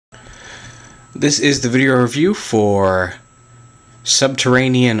This is the video review for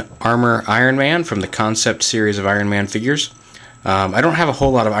Subterranean Armor Iron Man from the Concept series of Iron Man figures. I don't have a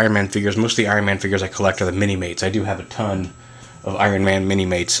whole lot of Iron Man figures. Most of the Iron Man figures I collect are the mini-mates. I do have a ton of Iron Man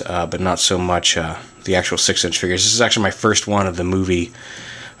mini-mates, but not so much the actual 6-inch figures. This is actually my first one of the movie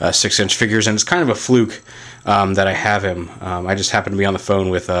 6-inch figures, and it's kind of a fluke that I have him. I just happened to be on the phone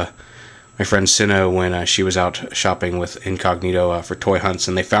with my friend Sino when she was out shopping with Incognito for toy hunts,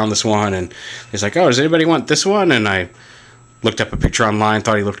 and they found this one, and he's like, "Oh, does anybody want this one?" And I looked up a picture online,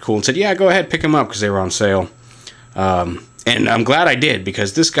 thought he looked cool, and said, "Yeah, go ahead, pick him up," because they were on sale. And I'm glad I did,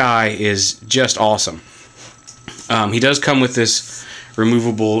 because this guy is just awesome. He does come with this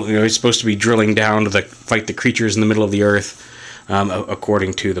removable, he's supposed to be drilling down to fight the creatures in the middle of the earth,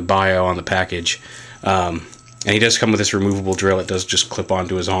 according to the bio on the package. And he does come with this removable drill. It does just clip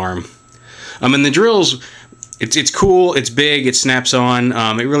onto his arm. And the drills, it's cool, it's big, it snaps on.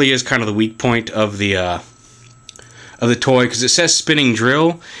 It really is kind of the weak point of the toy, because it says spinning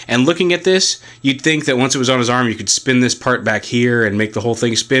drill, and looking at this, you'd think that once it was on his arm, you could spin this part back here and make the whole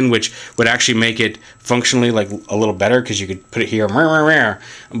thing spin, which would actually make it functionally like a little better, because you could put it here,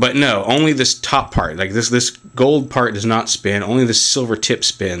 but no, only this top part, like this gold part does not spin, only this silver tip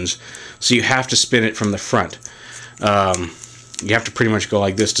spins, so you have to spin it from the front. You have to pretty much go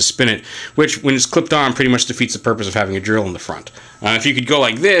like this to spin it, which, when it's clipped on, pretty much defeats the purpose of having a drill in the front. If you could go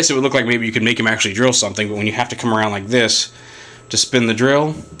like this, it would look like maybe you could make him actually drill something, but when you have to come around like this to spin the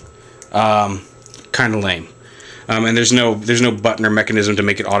drill, kind of lame. And there's no button or mechanism to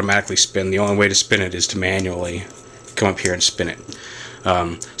make it automatically spin. The only way to spin it is to manually come up here and spin it.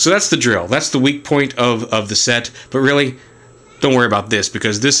 So that's the drill. That's the weak point of the set, but really, don't worry about this,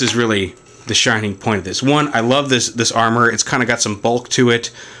 because this is really the shining point of this. One, I love this armor. It's kind of got some bulk to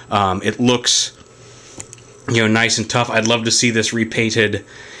it. It looks, nice and tough. I'd love to see this repainted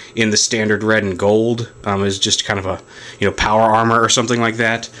in the standard red and gold as just kind of a power armor or something like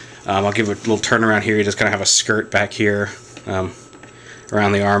that. I'll give it a little turn around here. You just kind of have a skirt back here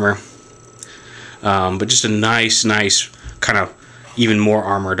around the armor, but just a nice kind of even more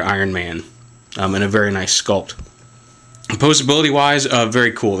armored Iron Man, and a very nice sculpt. Posability wise,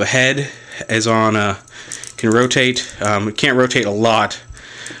 very cool. The head is on, can rotate. It can't rotate a lot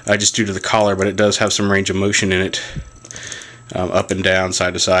just due to the collar, but it does have some range of motion in it, up and down,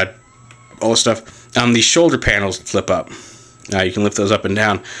 side to side, all this stuff. These shoulder panels flip up. You can lift those up and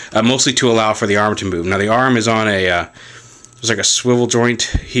down, mostly to allow for the arm to move. Now the arm is on there's like a swivel joint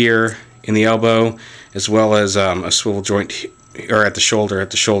here in the elbow, as well as a swivel joint or at the shoulder.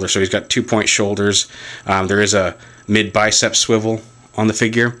 So he's got 2-point shoulders. There is a mid-bicep swivel on the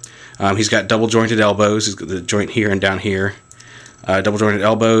figure. He's got double jointed elbows. He's got the joint here and down here. Double jointed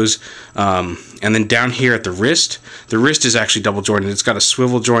elbows. And then down here at the wrist is actually double jointed. It's got a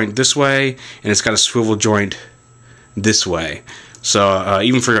swivel joint this way, and it's got a swivel joint this way. So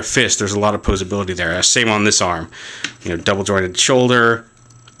even for a fist, there's a lot of posability there. Same on this arm. Double jointed shoulder,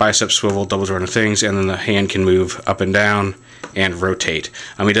 bicep swivel, double jointed things, and then the hand can move up and down and rotate.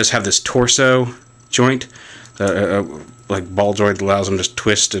 He does have this torso joint, like ball joint, that allows him to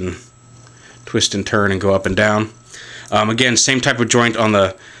twist and turn and go up and down. Again, same type of joint on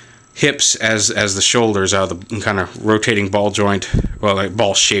the hips as the shoulders, the kind of rotating ball joint, well, like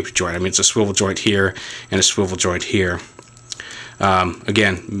ball shaped joint. It's a swivel joint here and a swivel joint here.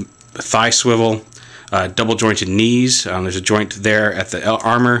 Again, thigh swivel, double jointed knees. There's a joint there at the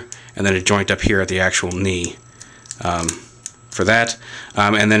armor, and then a joint up here at the actual knee for that.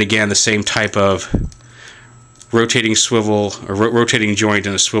 And then again, the same type of rotating swivel, or rotating joint,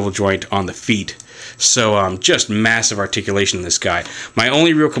 and a swivel joint on the feet. So just massive articulation in this guy. My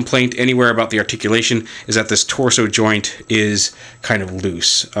only real complaint anywhere about the articulation is that this torso joint is kind of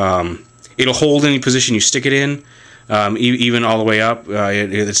loose. It'll hold any position you stick it in, even all the way up.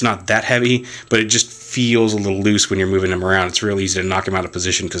 It's not that heavy, but it just feels a little loose when you're moving him around. It's really easy to knock him out of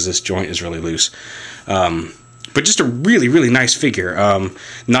position because this joint is really loose. But just a really nice figure.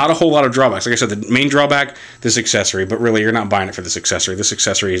 Not a whole lot of drawbacks. Like I said, the main drawback, this accessory, but really you're not buying it for this accessory. This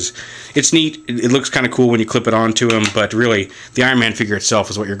accessory it's neat. It looks kind of cool when you clip it onto him, but really the Iron Man figure itself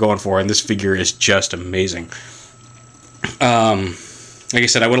is what you're going for, and this figure is just amazing. Like I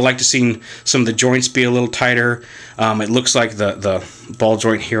said, I would have liked to seen some of the joints be a little tighter. It looks like the ball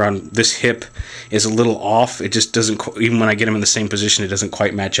joint here on this hip is a little off. It just doesn't, even when I get him in the same position, it doesn't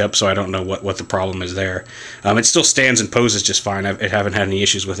quite match up, so I don't know what the problem is there. It still stands and poses just fine. I haven't had any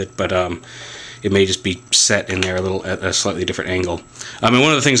issues with it, but it may just be set in there at a slightly different angle. One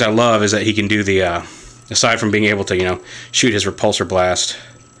of the things I love is that he can do aside from being able to, shoot his repulsor blast,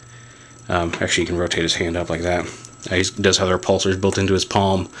 actually you can rotate his hand up like that. he does have the repulsors built into his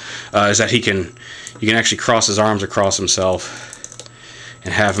palm, is that you can actually cross his arms across himself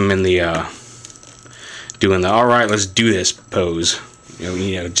and have him in the doing the "all right, let's do this" pose.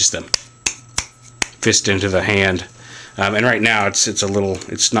 You know, just a fist into the hand. And right now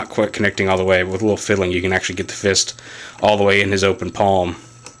it's not quite connecting all the way, but with a little fiddling you can actually get the fist all the way in his open palm,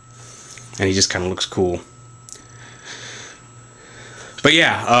 and he just kind of looks cool. But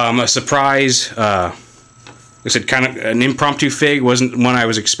yeah, a surprise. I said, kind of an impromptu fig, wasn't one I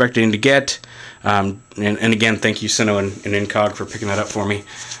was expecting to get. And again, thank you, Sino and Incog, for picking that up for me.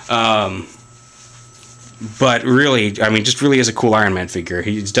 But really, I mean, just really is a cool Iron Man figure.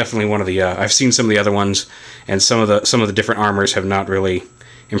 He's definitely one of the. I've seen some of the other ones, and some of the different armors have not really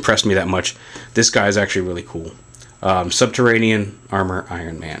impressed me that much. This guy is actually really cool. Subterranean Armor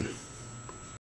Iron Man.